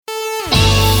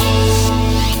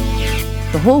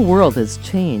The whole world has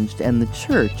changed, and the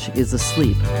church is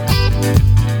asleep.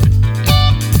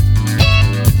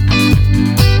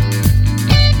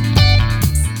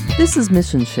 This is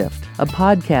Mission Shift, a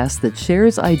podcast that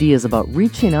shares ideas about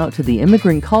reaching out to the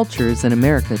immigrant cultures in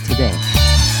America today.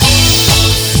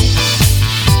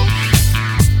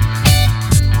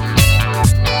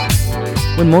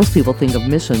 When most people think of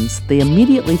missions, they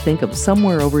immediately think of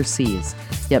somewhere overseas,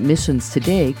 yet missions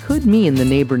today could mean the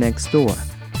neighbor next door.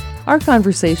 Our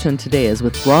conversation today is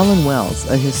with Rollin Wells,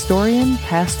 a historian,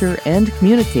 pastor, and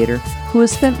communicator who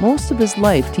has spent most of his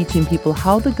life teaching people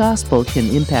how the gospel can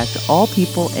impact all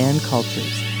people and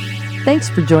cultures. Thanks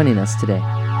for joining us today.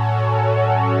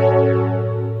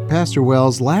 Pastor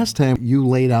Wells, last time you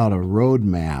laid out a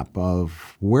roadmap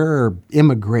of where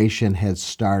immigration had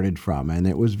started from, and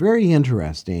it was very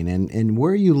interesting. And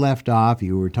where you left off,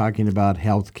 you were talking about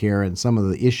healthcare and some of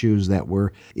the issues that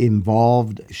were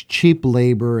involved, cheap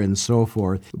labor and so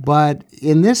forth. But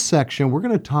in this section, we're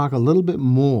going to talk a little bit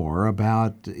more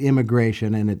about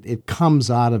immigration, and it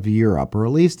comes out of Europe, or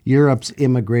at least Europe's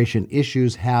immigration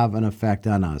issues have an effect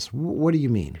on us. What do you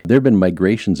mean? There have been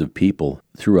migrations of people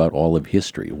throughout all of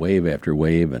history, wave after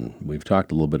wave, and we've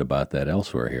talked a little bit about that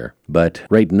elsewhere here. But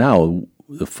right now,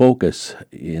 the focus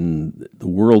in the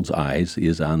world's eyes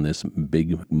is on this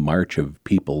big march of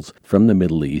peoples from the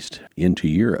Middle East into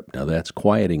Europe. Now that's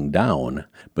quieting down,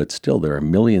 but still there are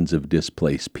millions of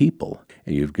displaced people.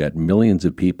 And you've got millions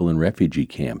of people in refugee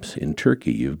camps in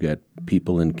Turkey. You've got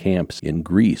people in camps in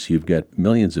Greece. You've got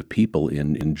millions of people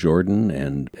in Jordan,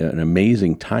 and an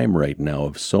amazing time right now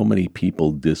of so many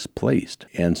people displaced.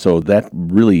 And so that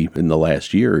really, in the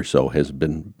last year or so, has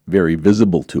been very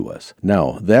visible to us.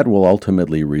 Now, that will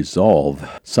ultimately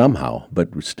resolve somehow,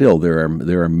 but still there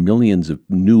are millions of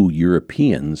new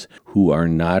Europeans who are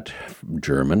not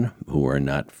German, who are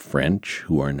not French,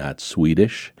 who are not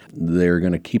Swedish. They're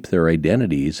going to keep their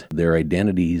identities. Their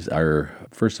identities are,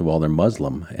 first of all, they're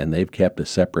Muslim, and they've kept a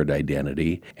separate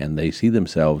identity, and they see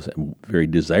themselves very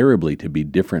desirably to be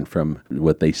different from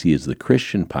what they see as the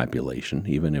Christian population,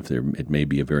 even if it may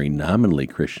be a very nominally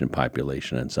Christian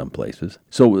population in some places.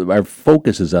 So our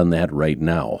focus is on that right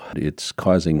now. It's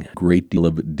causing a great deal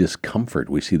of discomfort.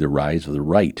 We see the rise of the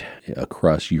right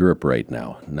across Europe right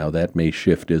now. Now that may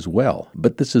shift as well,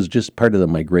 but this is just part of the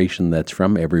migration that's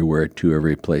from everywhere to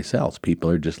every place else. People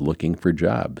are just looking for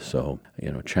jobs. So,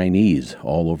 Chinese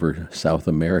all over South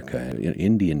America,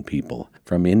 Indian people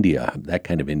from India, that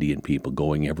kind of Indian people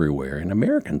going everywhere, and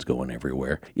Americans going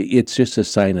everywhere. It's just a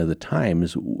sign of the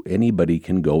times. Anybody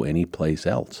can go any place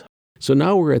else. So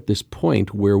now we're at this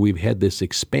point where we've had this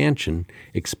expansion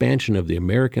of the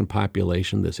American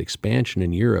population, this expansion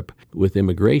in Europe with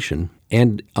immigration,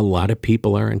 and a lot of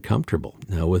people are uncomfortable.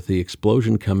 Now, with the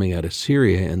explosion coming out of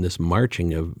Syria and this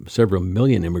marching of several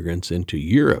million immigrants into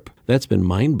Europe, that's been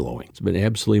mind-blowing. It's been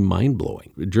absolutely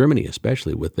mind-blowing. Germany,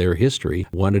 especially with their history,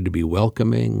 wanted to be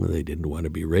welcoming. They didn't want to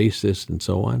be racist and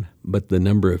so on. But the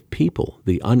number of people,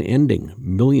 the unending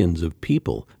millions of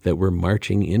people that were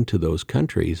marching into those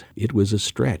countries, it was a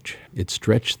stretch. It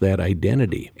stretched that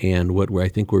identity. And what I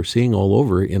think we're seeing all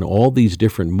over in all these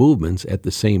different movements at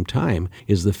the same time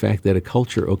is the fact that a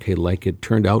culture, like it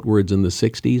turned outwards in the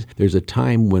 60s, there's a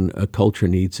time when a culture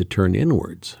needs to turn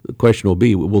inwards. The question will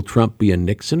be, will Trump be a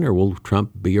Nixon or will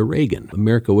Trump be a Reagan?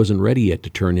 America wasn't ready yet to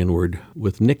turn inward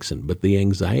with Nixon, but the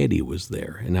anxiety was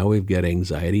there. And now we've got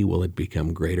anxiety. Will it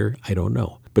become greater? I don't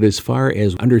know. But as far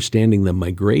as understanding the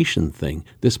migration thing,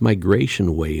 this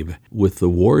migration wave, with the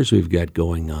wars we've got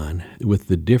going on, with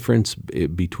the difference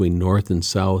between North and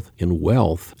South in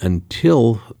wealth,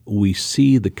 until we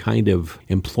see the kind of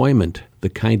employment, the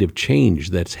kind of change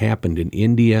that's happened in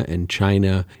India and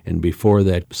China, and before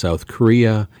that South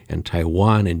Korea and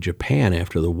Taiwan and Japan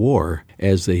after the war,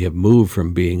 as they have moved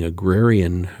from being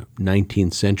agrarian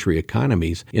 19th century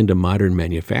economies into modern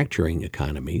manufacturing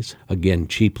economies. Again,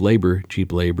 cheap labor,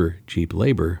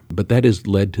 but that has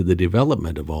led to the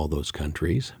development of all those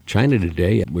countries. China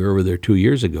today, we were over there 2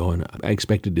 years ago, and I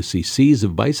expected to see seas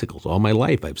of bicycles. All my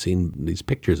life, I've seen these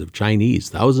pictures of Chinese,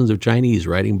 thousands of Chinese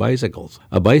riding bicycles.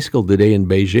 A bicycle today in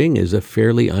Beijing is a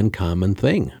fairly uncommon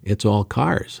thing. It's all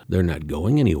cars. They're not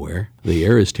going anywhere. The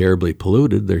air is terribly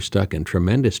polluted. They're stuck in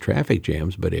tremendous traffic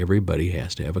jams, but everybody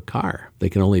has to have a car. They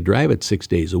can only drive it 6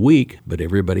 days a week, but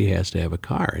everybody has to have a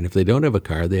car. And if they don't have a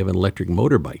car, they have an electric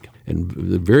motorbike. And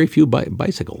very few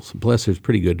bicycles. Plus, there's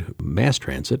pretty good mass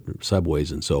transit,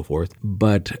 subways and so forth.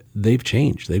 But they've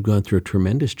changed. They've gone through a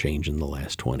tremendous change in the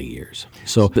last 20 years.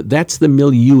 So that's the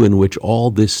milieu in which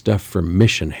all this stuff for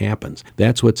mission happens.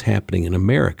 That's what's happening in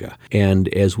America. And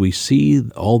as we see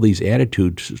all these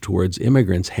attitudes towards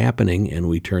immigrants happening, and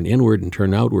we turn inward and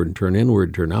turn outward and turn inward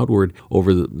and turn outward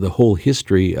over the whole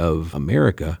history of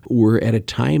America, we're at a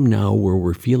time now where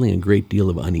we're feeling a great deal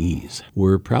of unease.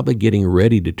 We're probably getting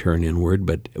ready to turn inward,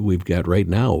 but we've got right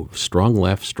now strong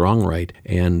left, strong right,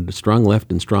 and strong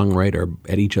left and strong right are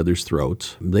at each other's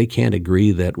throats. They can't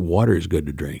agree that water is good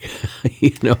to drink,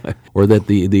 or that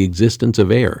the existence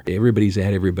of air. Everybody's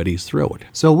at everybody's throat.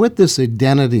 So with this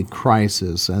identity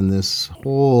crisis and this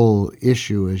whole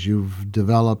issue, as you've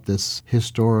developed this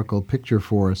historical picture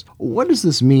for us, what does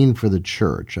this mean for the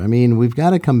church? I mean, we've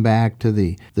got to come back to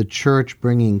the church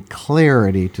bringing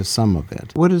clarity to some of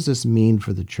it. What does this mean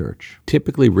for the church?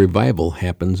 Typically, revival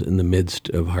happens in the midst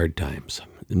of hard times,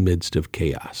 in the midst of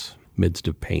chaos, midst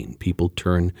of pain. People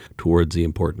turn towards the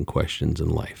important questions in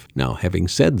life. Now, having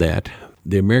said that,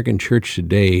 the American church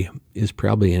today is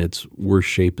probably in its worst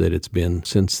shape that it's been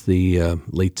since the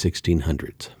late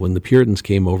 1600s. When the Puritans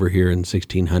came over here in the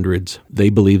 1600s, they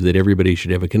believed that everybody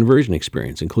should have a conversion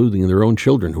experience, including their own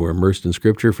children who were immersed in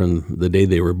Scripture from the day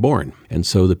they were born. And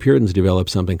so the Puritans developed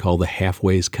something called the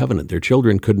Halfway's Covenant. Their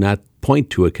children could not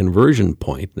point to a conversion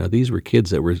point. Now, these were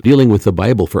kids that were dealing with the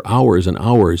Bible for hours and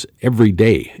hours every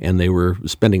day, and they were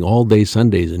spending all day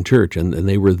Sundays in church, and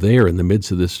they were there in the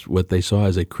midst of this, what they saw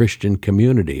as a Christian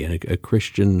community and a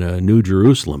Christian New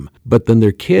Jerusalem. But then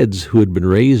their kids, who had been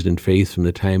raised in faith from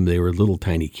the time they were little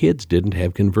tiny kids, didn't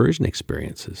have conversion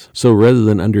experiences. So rather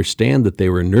than understand that they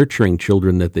were nurturing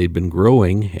children that they'd been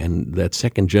growing and that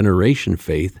second generation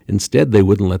faith, instead they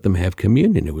wouldn't let them have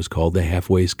communion. It was called the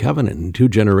Halfway's Covenant. In 2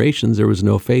 generations, there was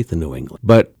no faith in New England.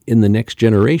 But in the next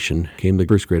generation came the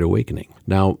First Great Awakening.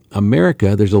 Now,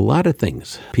 America, there's a lot of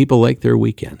things. People like their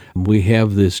weekend. We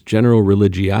have this general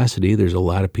religiosity. There's a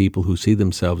lot of people who see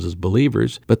themselves as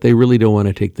believers, but they really don't want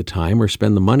to take the time or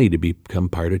spend the money to become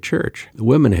part of church. The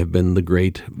women have been the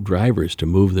great drivers to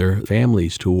move their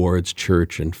families towards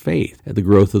church and faith. The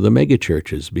growth of the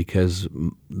megachurches, because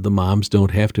the moms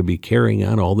don't have to be carrying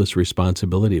on all this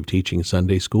responsibility of teaching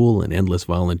Sunday school and endless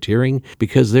volunteering,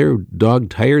 because they're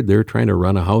dog-tired. They're trying to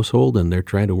run a household, and they're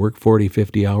trying to work 40,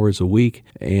 50 hours a week,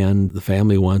 and the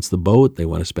family wants the boat. They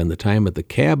want to spend the time at the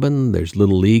cabin. There's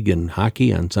Little League and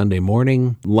hockey on Sunday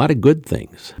morning. A lot of good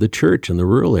things. The church in the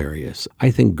rural areas.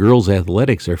 I think girls'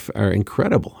 athletics are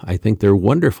incredible. I think they're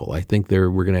wonderful. I think we're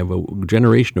going to have a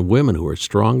generation of women who are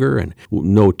stronger and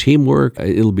know teamwork.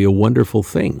 It'll be a wonderful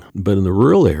thing. But in the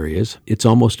rural areas, it's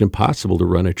almost impossible to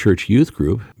run a church youth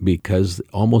group because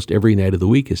almost every night of the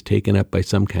week is taken up by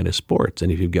some kind of sports.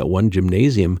 And if you've got one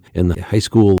gymnasium in the high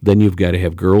school, then you've got to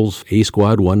have girls A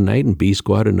squad one night and B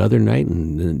squad another night,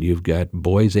 and then you've got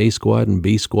boys A squad and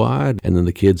B squad, and then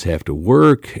the kids have to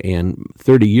work. And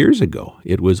 30 years ago,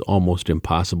 it was almost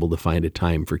impossible to find a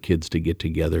time for kids to get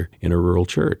together in a rural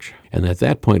church. And at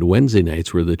that point, Wednesday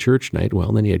nights were the church night.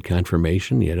 Well, then you had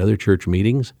confirmation, you had other church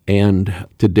meetings. And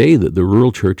today, the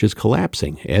rural church is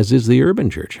collapsing, as is the urban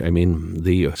church.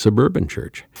 The suburban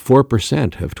church.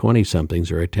 4% of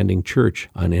 20-somethings are attending church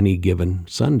on any given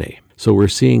Sunday. So we're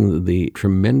seeing the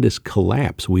tremendous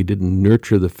collapse. We didn't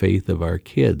nurture the faith of our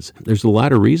kids. There's a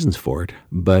lot of reasons for it,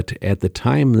 but at the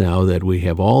time now that we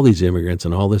have all these immigrants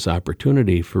and all this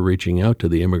opportunity for reaching out to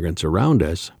the immigrants around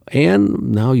us,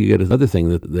 and now you get another thing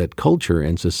that culture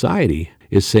and society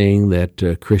is saying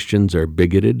that Christians are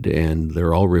bigoted and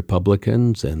they're all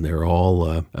Republicans and they're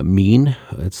all mean.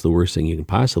 That's the worst thing you can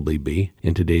possibly be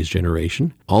in today's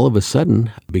generation. All of a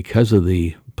sudden, because of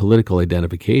the political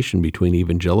identification between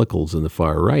evangelicals and the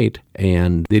far right,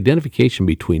 and the identification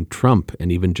between Trump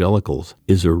and evangelicals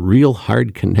is a real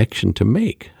hard connection to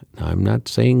make. Now, I'm not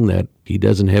saying that he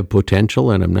doesn't have potential,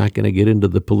 and I'm not going to get into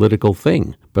the political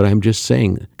thing, but I'm just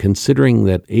saying, considering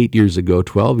that 8 years ago,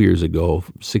 12 years ago,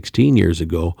 16 years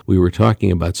ago, we were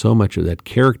talking about so much of that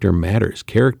character matters,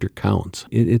 character counts.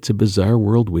 It's a bizarre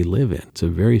world we live in. It's a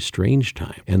very strange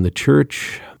time. And the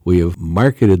church, we have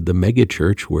marketed the mega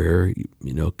church where,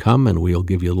 come and we'll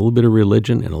give you a little bit of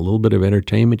religion and a little bit of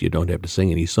entertainment. You don't have to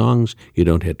sing any songs. You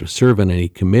don't have to serve on any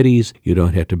committees. You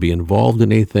don't have to be involved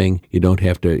in anything. You don't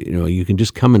have to, you can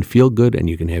just come and feel good, and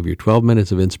you can have your 12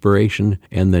 minutes of inspiration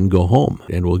and then go home.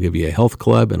 And we'll give you a health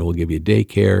club, and we'll give you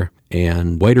daycare.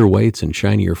 and whiter whites and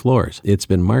shinier floors. It's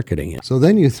been marketing it. So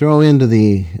then you throw into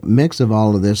the mix of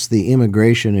all of this the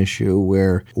immigration issue,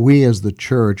 where we as the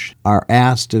church are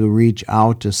asked to reach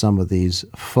out to some of these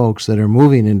folks that are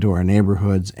moving into our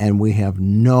neighborhoods, and we have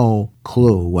no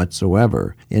clue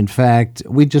whatsoever. In fact,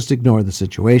 we just ignore the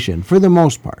situation for the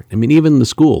most part. I mean, even the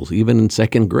schools, even in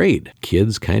second grade,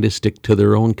 kids kind of stick to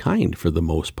their own kind for the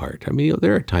most part. I mean,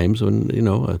 there are times when,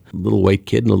 a little white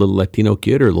kid and a little Latino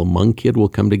kid or a little Hmong kid will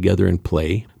come together and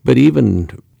play. But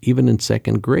even in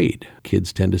second grade,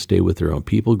 kids tend to stay with their own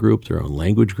people group, their own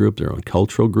language group, their own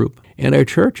cultural group. And our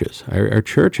churches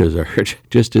are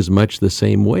just as much the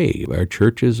same way. Our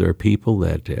churches are people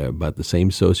that are about the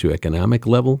same socioeconomic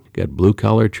level. You've got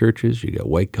blue-collar churches, you've got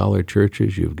white-collar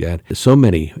churches, you've got so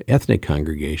many ethnic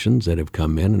congregations that have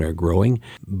come in and are growing,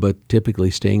 but typically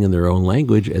staying in their own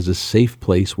language as a safe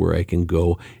place where I can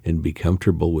go and be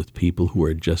comfortable with people who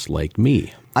are just like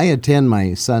me. I attend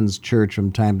my son's church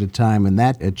from time to time, and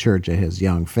that church has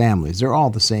young families. They're all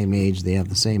the same age. They have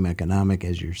the same economic,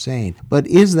 as you're saying. But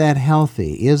is that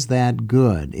healthy? Is that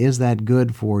good? Is that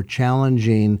good for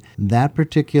challenging that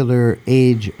particular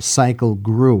age cycle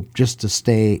group just to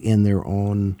stay in their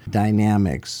own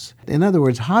dynamics? In other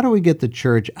words, how do we get the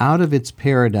church out of its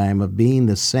paradigm of being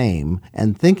the same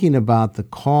and thinking about the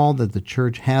call that the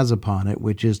church has upon it,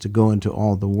 which is to go into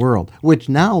all the world, which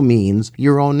now means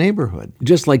your own neighborhood?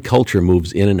 Just like culture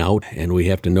moves in and out, and we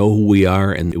have to know who we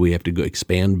are, and we have to go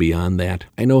expand beyond that.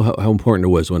 I know how important it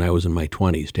was when I was in my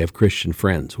 20s to have Christian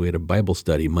friends. We had a Bible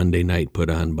study Monday night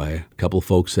put on by a couple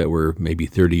folks that were maybe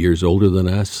 30 years older than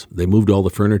us. They moved all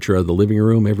the furniture out of the living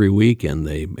room every week, and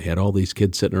they had all these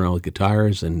kids sitting around with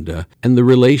guitars, and the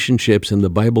relationships and the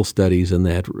Bible studies and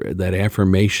that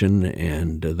affirmation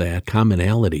and that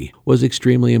commonality was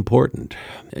extremely important.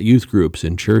 Youth groups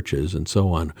in churches and so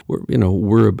on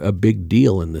were a big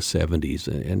deal in the 70s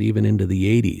and even into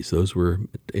the 80s. Those were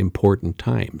important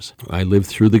times. I lived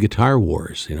through the guitar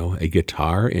wars, a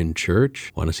guitar in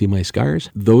church. Want to see my scars?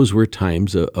 Those were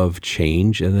times of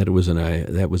change, and that was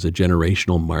a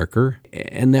generational marker,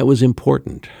 and that was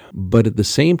important. But at the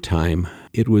same time,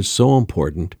 it was so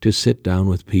important to sit down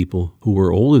with people who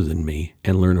were older than me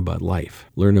and learn about life,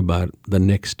 learn about the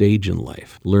next stage in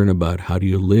life, learn about how do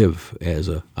you live as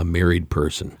a married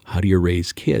person, how do you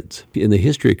raise kids. In the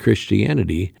history of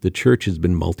Christianity, the church has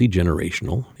been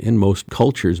multi-generational. In most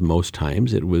cultures, most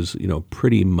times, it was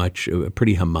pretty much a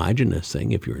pretty homogenous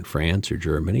thing. If you're in France or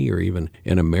Germany or even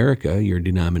in America, your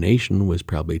denomination was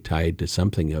probably tied to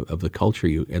something of the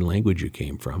culture and language you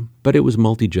came from. But it was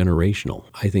multi-generational.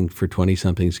 I think for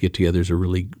 20-somethings get together is a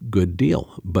really good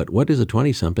deal. But what does a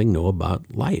 20-something know about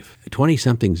life?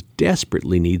 20-somethings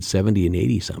desperately need 70 and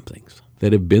 80-somethings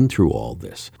that have been through all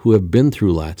this, who have been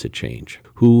through lots of change,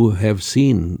 who have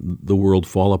seen the world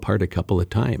fall apart a couple of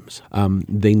times.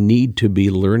 They need to be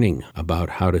learning about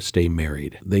how to stay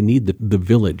married. They need the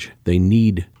village. They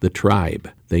need the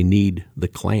tribe. They need the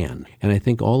clan. And I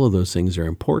think all of those things are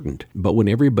important. But when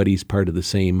everybody's part of the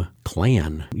same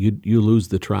clan, you lose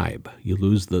the tribe. You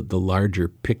lose the larger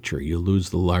picture. You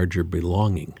lose the larger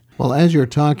belonging. Well, as you're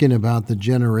talking about the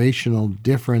generational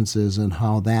differences and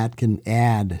how that can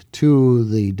add to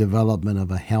the development of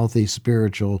a healthy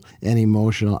spiritual and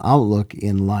emotional outlook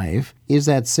in life, is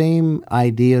that same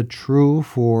idea true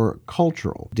for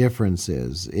cultural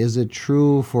differences? Is it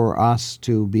true for us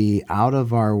to be out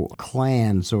of our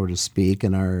clan, so to speak,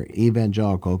 in our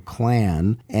evangelical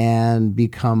clan, and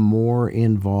become more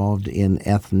involved in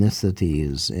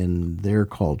ethnicities in their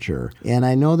culture? And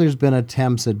I know there's been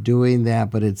attempts at doing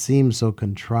that, but it seems so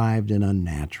contrived and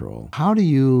unnatural. How do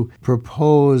you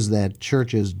propose that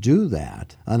churches do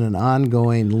that on an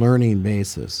ongoing learning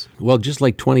basis? Well, just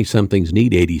like 20-somethings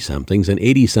need 80-somethings, and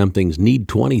 80-somethings need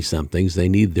 20-somethings. They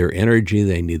need their energy,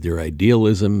 they need their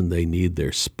idealism, they need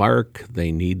their spark,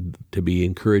 they need to be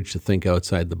encouraged to think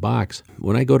outside the box.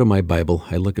 When I go to my Bible,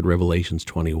 I look at Revelations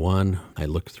 21, I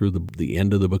look through the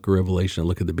end of the book of Revelation, I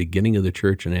look at the beginning of the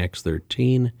church in Acts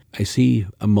 13. I see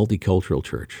a multicultural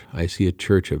church. I see a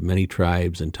church of many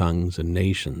tribes and tongues and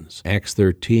nations. Acts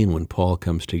 13, when Paul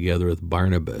comes together with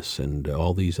Barnabas and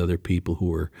all these other people who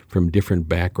were from different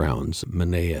backgrounds,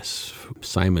 Maneas,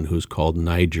 Simon, who's called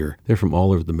Niger, they're from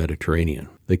all over the Mediterranean.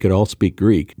 They could all speak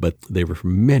Greek, but they were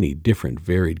from many different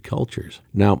varied cultures.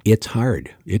 Now, it's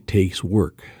hard. It takes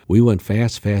work. We want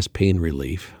fast pain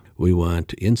relief. We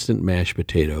want instant mashed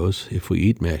potatoes. If we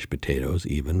eat mashed potatoes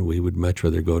even, we would much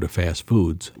rather go to fast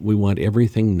foods. We want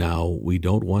everything now. We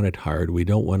don't want it hard. We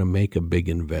don't want to make a big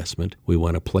investment. We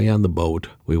want to play on the boat.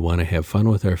 We want to have fun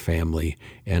with our family.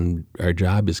 And our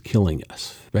job is killing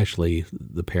us, especially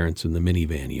the parents in the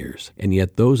minivan years. And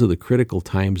yet those are the critical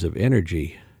times of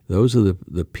energy Those are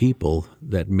the people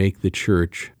that make the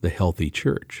church the healthy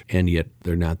church, and yet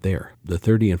they're not there. The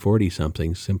 30 and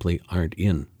 40-somethings simply aren't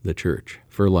in the church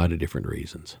for a lot of different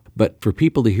reasons. But for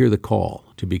people to hear the call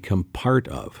to become part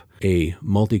of a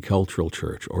multicultural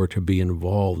church or to be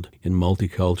involved in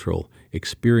multicultural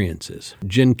experiences.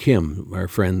 Jin Kim, our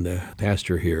friend, the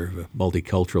pastor here of a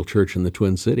multicultural church in the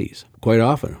Twin Cities, quite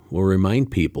often will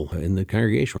remind people in the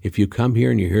congregation, if you come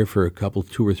here and you're here for a couple,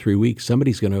 2 or 3 weeks,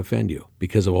 somebody's going to offend you.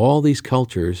 Because of all these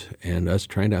cultures and us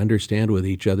trying to understand what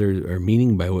each other are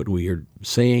meaning by what we are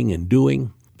saying and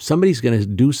doing, somebody's going to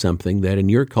do something that in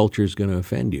your culture is going to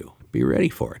offend you. Be ready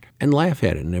for it and laugh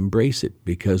at it and embrace it,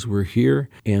 because we're here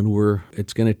and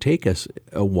it's going to take us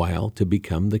a while to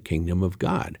become the kingdom of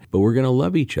God. But we're going to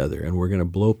love each other and we're going to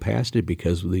blow past it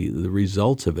because the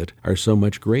results of it are so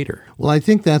much greater. Well, I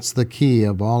think that's the key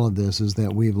of all of this, is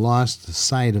that we've lost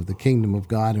sight of the kingdom of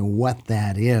God and what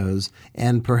that is.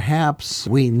 And perhaps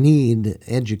we need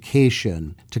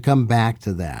education to come back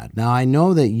to that. Now, I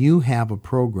know that you have a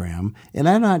program, and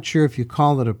I'm not sure if you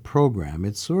call it a program.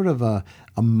 It's sort of a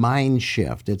mind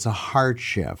shift. It's a heart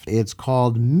shift. It's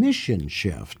called Mission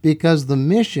Shift, because the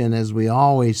mission, as we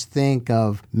always think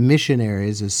of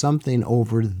missionaries, is something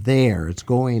over there. It's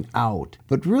going out.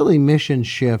 But really, Mission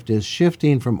Shift is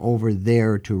shifting from over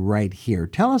there to right here.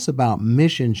 Tell us about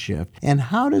Mission Shift, and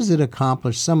how does it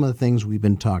accomplish some of the things we've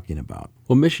been talking about?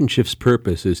 Well, Mission Shift's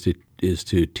purpose is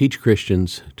to teach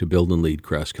Christians to build and lead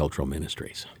cross-cultural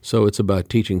ministries. So it's about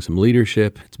teaching some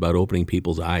leadership. It's about opening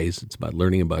people's eyes. It's about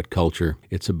learning about culture.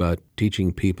 It's about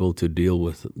teaching people to deal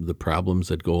with the problems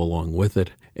that go along with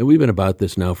it. And we've been about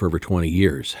this now for over 20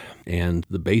 years. And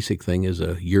the basic thing is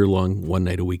a year-long,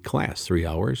 1-night-a-week class, 3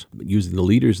 hours, using the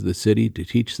leaders of the city to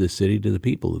teach the city to the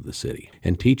people of the city,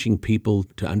 and teaching people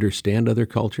to understand other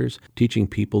cultures, teaching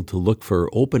people to look for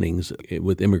openings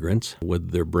with immigrants, whether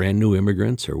they're brand new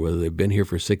immigrants or whether they've been here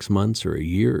for 6 months or a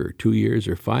year or 2 years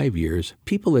or 5 years.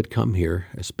 People that come here,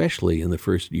 especially in the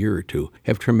first year or two,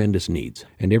 have tremendous needs.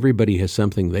 And everybody has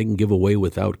something they can give away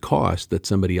without cost that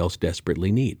somebody else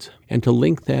desperately needs. And to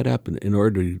link that up in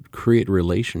order to create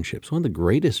relationships, one of the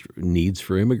greatest needs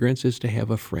for immigrants is to have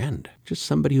a friend, just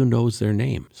somebody who knows their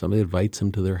name, somebody that invites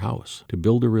them to their house, to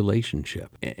build a relationship.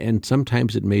 And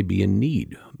sometimes it may be a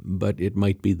need, but it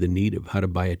might be the need of how to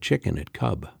buy a chicken at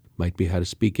Cub. Might be how to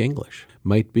speak English.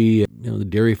 Might be the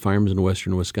dairy farms in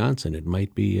western Wisconsin. It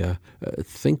might be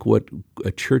think what a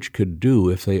church could do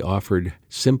if they offered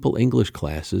simple English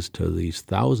classes to these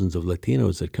thousands of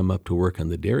Latinos that come up to work on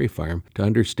the dairy farm to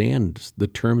understand the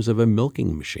terms of a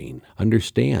milking machine,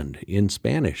 understand in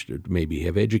Spanish, maybe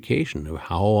have education of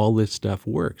how all this stuff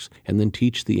works, and then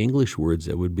teach the English words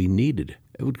that would be needed.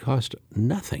 It would cost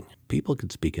nothing. People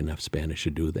could speak enough Spanish to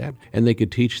do that. And they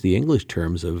could teach the English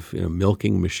terms of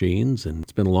milking machines. And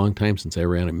it's been a long time since I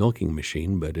ran a milking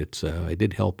machine, but I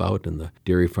did help out in the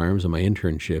dairy farms in my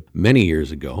internship many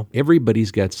years ago.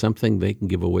 Everybody's got something they can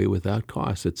give away without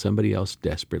cost that somebody else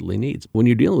desperately needs. When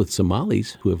you're dealing with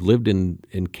Somalis who have lived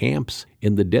in camps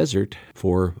in the desert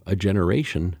for a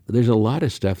generation, there's a lot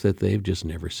of stuff that they've just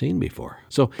never seen before.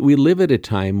 So we live at a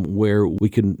time where we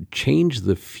can change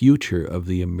the future of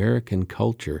the American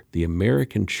culture, the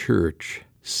American church,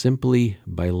 simply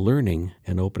by learning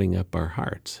and opening up our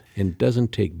hearts. And it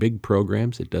doesn't take big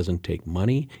programs. It doesn't take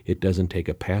money. It doesn't take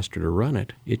a pastor to run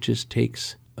it. It just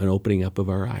takes an opening up of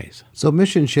our eyes. So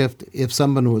Mission Shift, if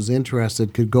someone was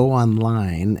interested, could go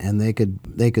online and they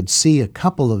could see a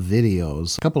couple of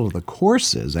videos, a couple of the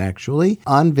courses actually,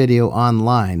 on video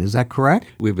online. Is that correct?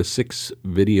 We have a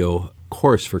 6-video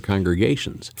course for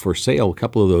congregations for sale. A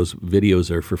couple of those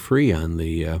videos are for free on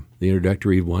the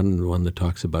introductory one that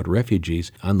talks about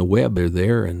refugees. On the web, they're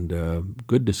there, and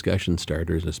good discussion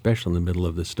starters, especially in the middle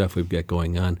of the stuff we've got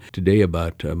going on today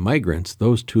about migrants.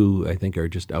 Those two, I think, are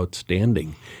just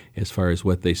outstanding as far as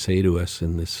what they say to us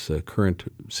in this current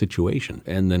situation.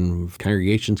 And then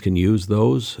congregations can use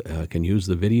those, can use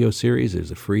the video series.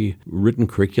 There's a free written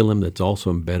curriculum that's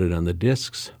also embedded on the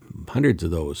discs. Hundreds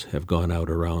of those have gone out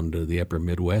around the upper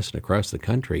Midwest and across the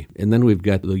country. And then we've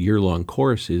got the year-long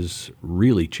course is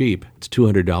really cheap. It's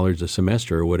 $200 a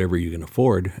semester or whatever you can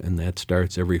afford, and that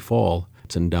starts every fall.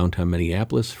 It's in downtown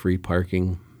Minneapolis, free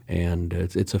parking, and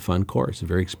it's a fun course,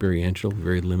 very experiential,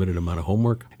 very limited amount of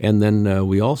homework. And then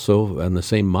we also, on the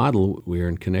same model, we're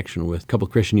in connection with a couple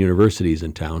of Christian universities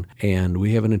in town, and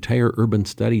we have an entire urban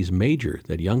studies major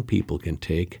that young people can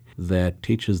take that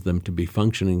teaches them to be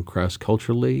functioning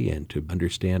cross-culturally and to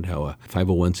understand how a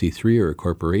 501c3 or a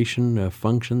corporation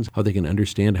functions, how they can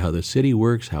understand how the city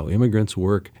works, how immigrants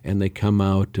work, and they come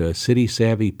out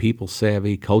city-savvy,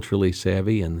 people-savvy, culturally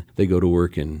savvy, and they go to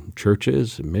work in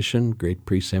churches, mission, great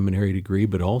pre-seminary degree,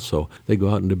 but also they go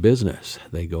out into business.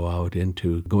 They go out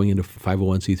into going into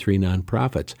 501c3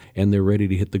 nonprofits, and they're ready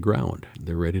to hit the ground.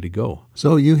 They're ready to go.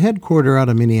 So you headquarter out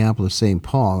of Minneapolis, St.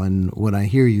 Paul, and what I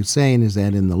hear you saying is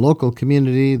that in the local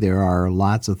community, there are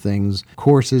lots of things,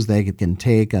 courses they can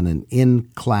take on an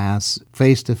in-class,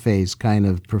 face-to-face kind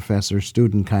of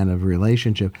professor-student kind of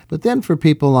relationship. But then for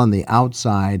people on the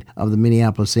outside of the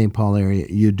Minneapolis-St. Paul area,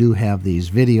 you do have these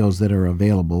videos that are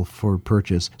available for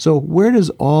purchase. So where does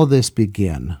all this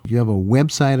begin? Do you have a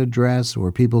website address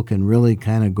where people can really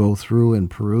kind of go through and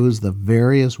peruse the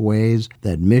various ways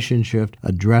that Mission Shift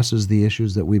addresses the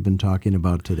issues that we've been talking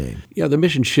about today? Yeah, the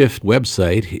Mission Shift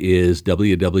website is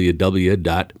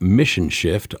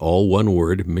www.missionshift, all one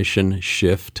word,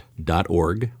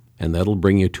 missionshift.org. And that'll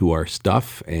bring you to our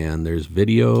stuff, and there's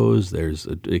videos,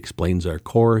 it explains our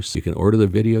course. You can order the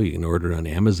video, you can order it on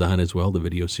Amazon as well, the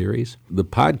video series. The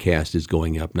podcast is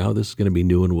going up now. This is going to be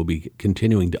new, and we'll be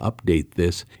continuing to update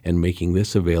this and making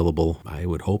this available, I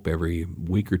would hope, every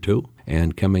week or two,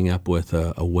 and coming up with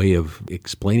a way of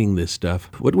explaining this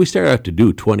stuff. What we started out to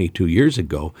do 22 years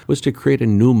ago was to create a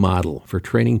new model for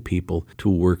training people to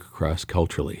work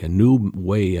cross-culturally, a new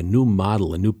way, a new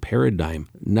model, a new paradigm,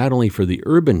 not only for the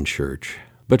urban church,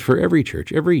 but for every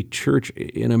church. Every church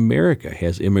in America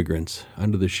has immigrants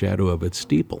under the shadow of its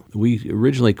steeple. We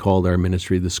originally called our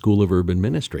ministry the School of Urban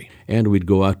Ministry, and we'd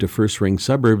go out to first-ring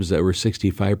suburbs that were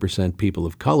 65% people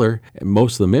of color, and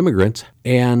most of them immigrants,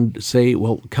 and say,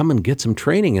 well, come and get some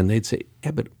training. And they'd say,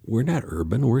 yeah, but we're not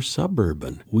urban, we're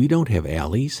suburban. We don't have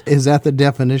alleys. Is that the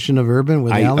definition of urban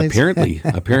with alleys? Apparently.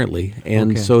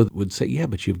 And okay. So would say, yeah,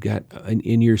 but you've got,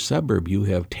 in your suburb, you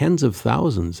have tens of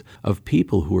thousands of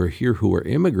people who are here who are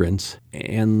immigrants,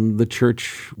 and the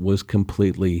church was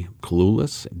completely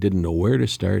clueless, didn't know where to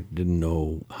start, didn't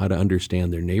know how to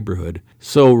understand their neighborhood.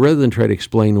 So rather than try to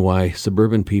explain why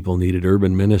suburban people needed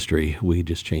urban ministry, we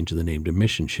just changed the name to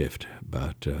Mission Shift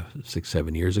about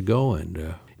 6-7 years ago,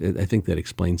 and I think that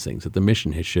explains things, that the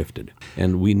mission has shifted.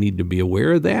 And we need to be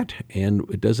aware of that, and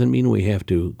it doesn't mean we have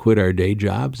to quit our day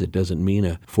jobs. It doesn't mean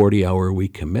a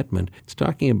 40-hour-a-week commitment. It's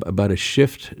talking about a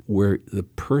shift where the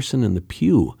person in the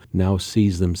pew now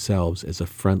sees themselves as a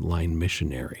frontline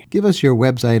missionary. Give us your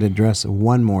website address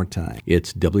one more time.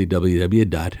 It's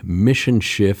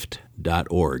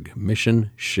www.missionshift.org,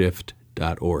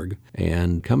 missionshift.org,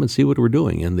 and come and see what we're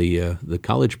doing. And the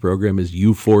college program is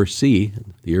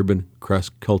U4C, the Urban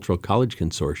Cross-Cultural College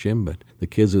Consortium, but the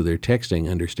kids who they're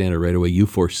texting understand it right away,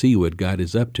 U4C, what God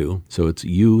is up to. So it's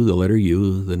U, the letter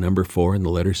U, the number 4, and the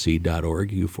letter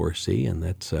C.org, U4C, and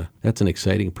that's an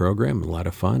exciting program, a lot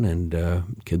of fun, and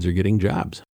kids are getting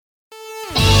jobs.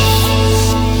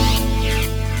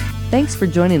 Thanks for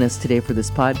joining us today for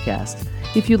this podcast.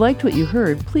 If you liked what you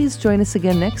heard, please join us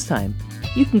again next time.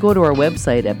 You can go to our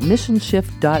website at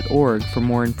missionshift.org for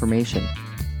more information.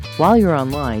 While you're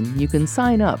online, you can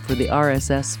sign up for the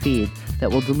RSS feed that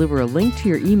will deliver a link to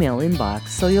your email inbox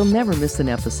so you'll never miss an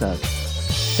episode.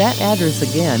 That address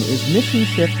again is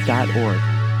missionshift.org.